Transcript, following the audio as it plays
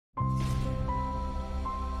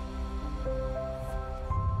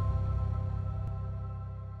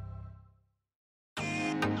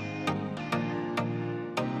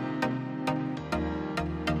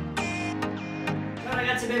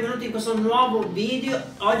benvenuti in questo nuovo video.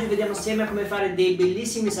 Oggi vediamo assieme come fare dei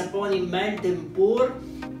bellissimi saponi Melt and Pour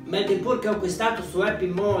che ho acquistato su Happy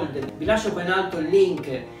Mold. Vi lascio qua in alto il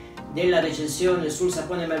link della recensione sul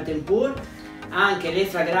sapone Melt and Pour. Anche le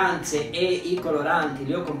fragranze e i coloranti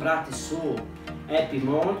li ho comprati su Happy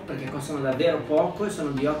Mold perché costano davvero poco e sono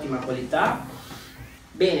di ottima qualità.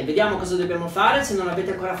 Bene, vediamo cosa dobbiamo fare. Se non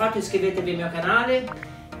l'avete ancora fatto, iscrivetevi al mio canale.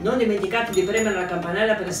 Non dimenticate di premere la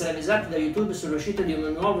campanella per essere avvisati da YouTube sull'uscita di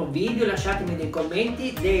un nuovo video. Lasciatemi dei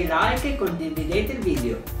commenti, dei like e condividete il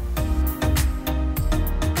video.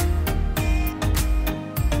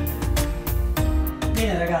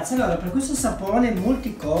 Bene ragazzi, allora per questo sapone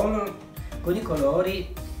multicolor con i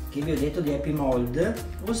colori che vi ho detto di Happy Mold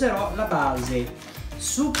userò la base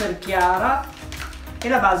super chiara e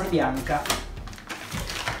la base bianca.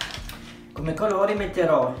 Come colori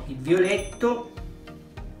metterò il violetto,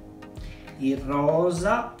 il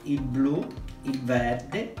rosa, il blu, il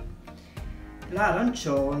verde,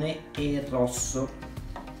 l'arancione e il rosso.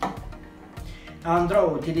 Andrò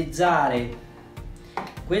a utilizzare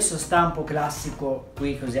questo stampo classico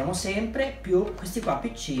qui che usiamo sempre, più questi qua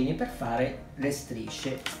piccini per fare le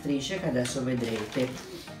strisce che adesso vedrete.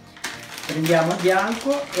 Prendiamo il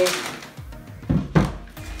bianco e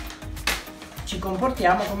ci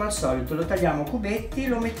comportiamo come al solito, lo tagliamo a cubetti,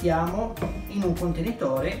 lo mettiamo in un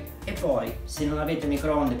contenitore e poi, se non avete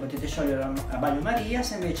microonde, potete sciogliere a bagnomaria.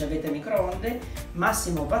 Se invece avete microonde,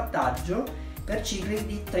 massimo wattaggio per cicli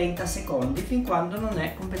di 30 secondi fin quando non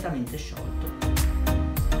è completamente sciolto.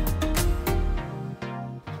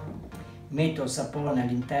 Metto il sapone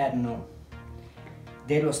all'interno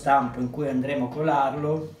dello stampo in cui andremo a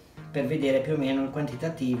colarlo per vedere più o meno il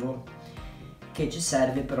quantitativo che ci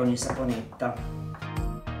serve per ogni saponetta.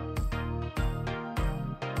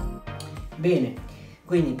 Bene,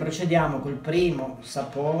 quindi procediamo col primo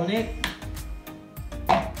sapone.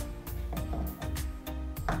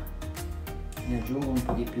 Ne aggiungo un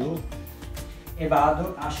po' di più e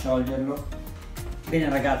vado a scioglierlo. Bene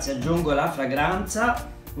ragazzi, aggiungo la fragranza.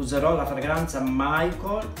 Userò la fragranza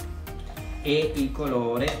Michael e il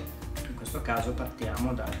colore. In questo caso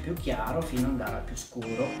partiamo dal più chiaro fino ad andare al più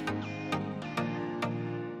scuro.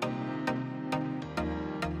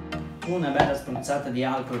 Una bella spruzzata di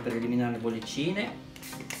alcol per eliminare le bollicine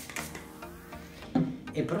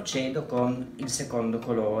e procedo con il secondo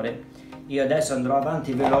colore. Io adesso andrò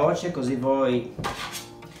avanti veloce così voi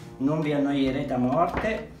non vi annoierete a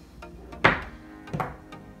morte.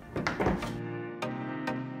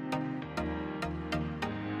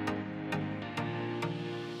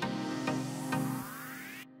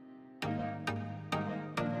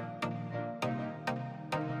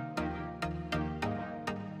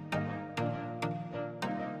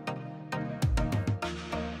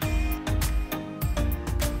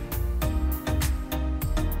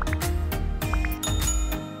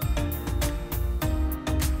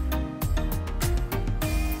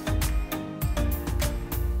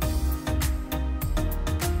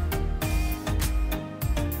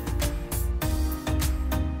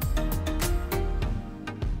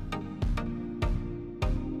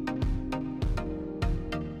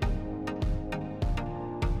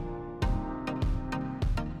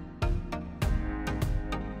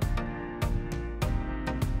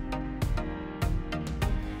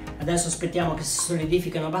 Adesso aspettiamo che si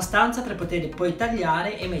solidifichino abbastanza per poterli poi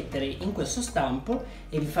tagliare e mettere in questo stampo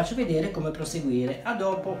e vi faccio vedere come proseguire. A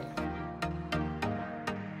dopo!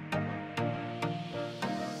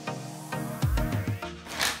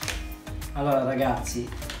 Allora ragazzi,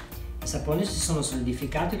 i saponi si sono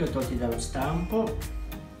solidificati, li ho tolti dallo stampo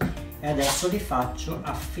e adesso li faccio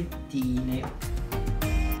a fettine.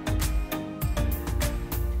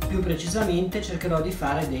 Più precisamente cercherò di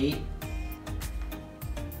fare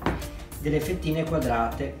delle fettine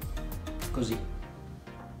quadrate, così.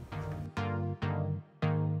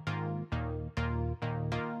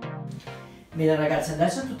 Bene ragazzi,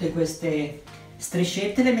 adesso tutte queste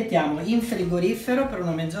striscette le mettiamo in frigorifero per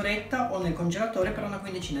una mezz'oretta o nel congelatore per una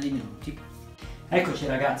quindicina di minuti. Eccoci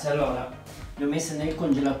ragazzi, allora le ho messe nel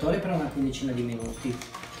congelatore per una quindicina di minuti.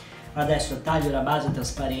 Adesso taglio la base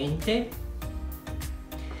trasparente.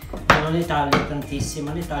 Non ne taglio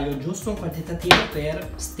tantissimo, ne taglio giusto un quantitativo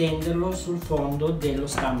per stenderlo sul fondo dello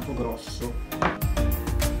stampo grosso.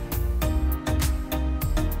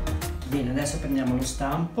 Bene, adesso prendiamo lo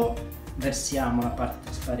stampo, versiamo la parte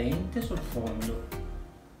trasparente sul fondo,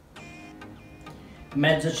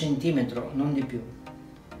 mezzo centimetro, non di più.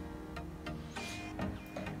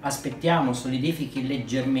 Aspettiamo solidifichi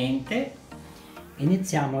leggermente,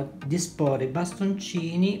 iniziamo a disporre i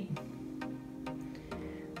bastoncini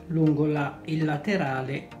lungo il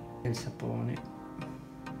laterale del sapone.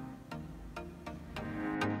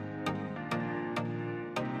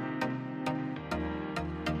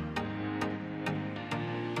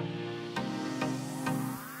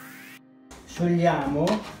 sciogliamo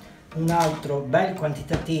un altro bel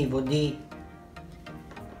quantitativo di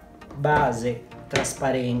base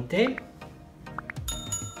trasparente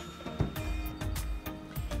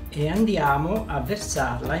e andiamo a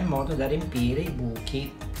versarla in modo da riempire i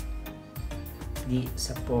buchi di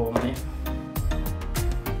sapone.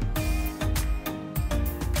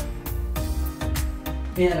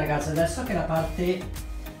 Bene ragazzi, adesso che la parte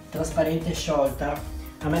trasparente è sciolta,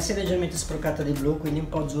 a me si è leggermente sporcata di blu, quindi un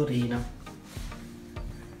po' azzurrina,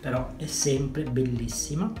 però è sempre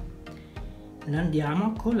bellissima. La andiamo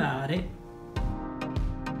a colare .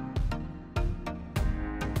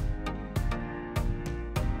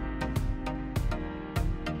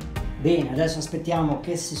 Bene, adesso aspettiamo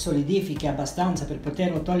che si solidifichi abbastanza per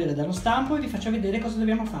poterlo togliere dallo stampo e vi faccio vedere cosa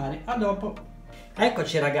dobbiamo fare. A dopo!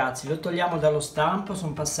 Eccoci ragazzi, lo togliamo dallo stampo,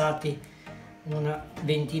 sono passati una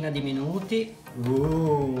ventina di minuti.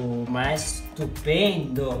 Ma è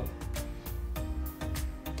stupendo!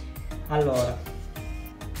 Allora,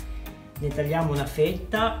 ne tagliamo una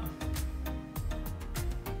fetta.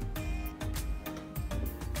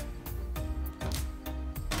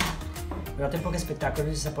 Guardate un po' che spettacolo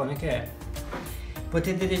di sapone che è.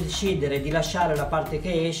 Potete decidere di lasciare la parte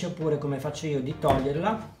che esce oppure, come faccio io, di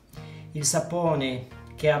toglierla. Il sapone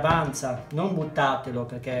che avanza non buttatelo,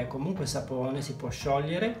 perché comunque sapone si può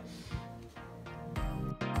sciogliere.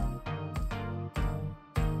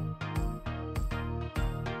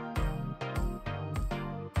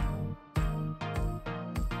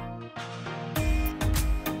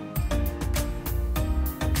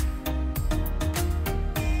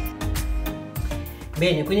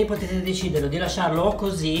 Bene, quindi potete decidere di lasciarlo o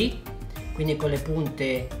così, quindi con le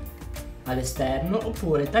punte all'esterno,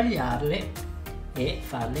 oppure tagliarle e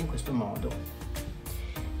farle in questo modo.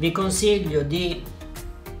 Vi consiglio di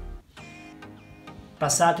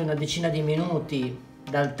passate una decina di minuti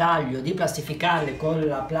dal taglio di plastificarle con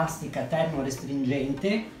la plastica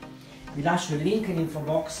termorestringente. Vi lascio il link in info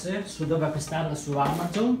box su dove acquistarla su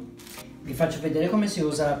Amazon. Vi faccio vedere come si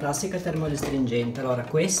usa la plastica termorestringente. Allora,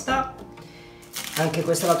 anche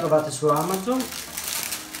questa la trovate su Amazon.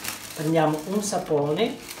 Prendiamo un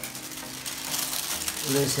sapone,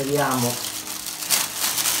 lo inseriamo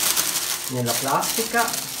nella plastica,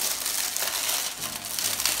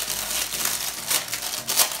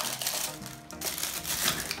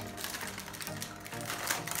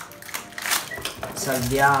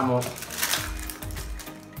 salviamo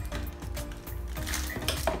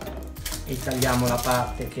e tagliamo la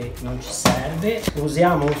parte che non ci serve.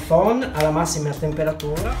 Usiamo un phon alla massima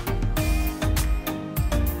temperatura.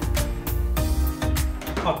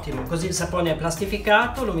 Ottimo, così il sapone è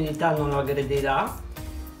plastificato, l'umidità non lo aggredirà,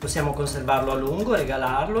 possiamo conservarlo a lungo,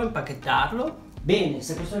 regalarlo, impacchettarlo. Bene,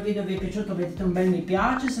 se questo video vi è piaciuto mettete un bel mi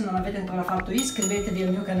piace, se non l'avete ancora fatto iscrivetevi al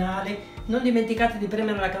mio canale, non dimenticate di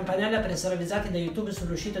premere la campanella per essere avvisati da YouTube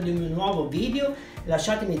sull'uscita di un mio nuovo video,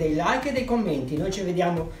 lasciatemi dei like e dei commenti, noi ci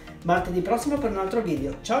vediamo martedì prossimo per un altro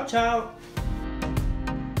video. Ciao ciao!